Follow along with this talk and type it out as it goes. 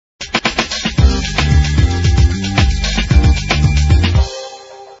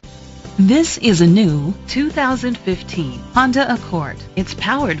This is a new 2015 Honda Accord. It's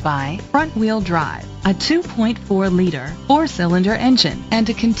powered by front-wheel drive, a 2.4-liter four-cylinder engine, and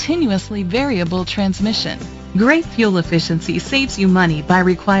a continuously variable transmission. Great fuel efficiency saves you money by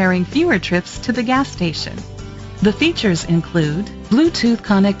requiring fewer trips to the gas station. The features include Bluetooth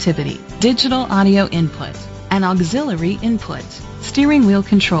connectivity, digital audio input, an auxiliary input, steering wheel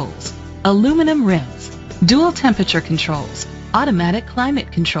controls, aluminum rims, dual temperature controls, automatic climate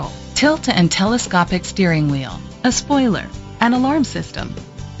control, tilt and telescopic steering wheel, a spoiler, an alarm system.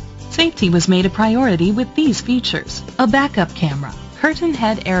 Safety was made a priority with these features: a backup camera, curtain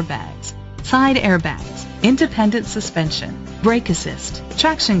head airbags, side airbags, independent suspension, brake assist,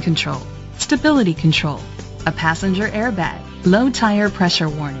 traction control, stability control, a passenger airbag, low tire pressure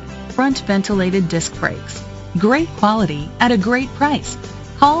warning, front ventilated disc brakes. Great quality at a great price.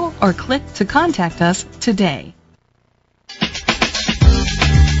 Call or click to contact us today.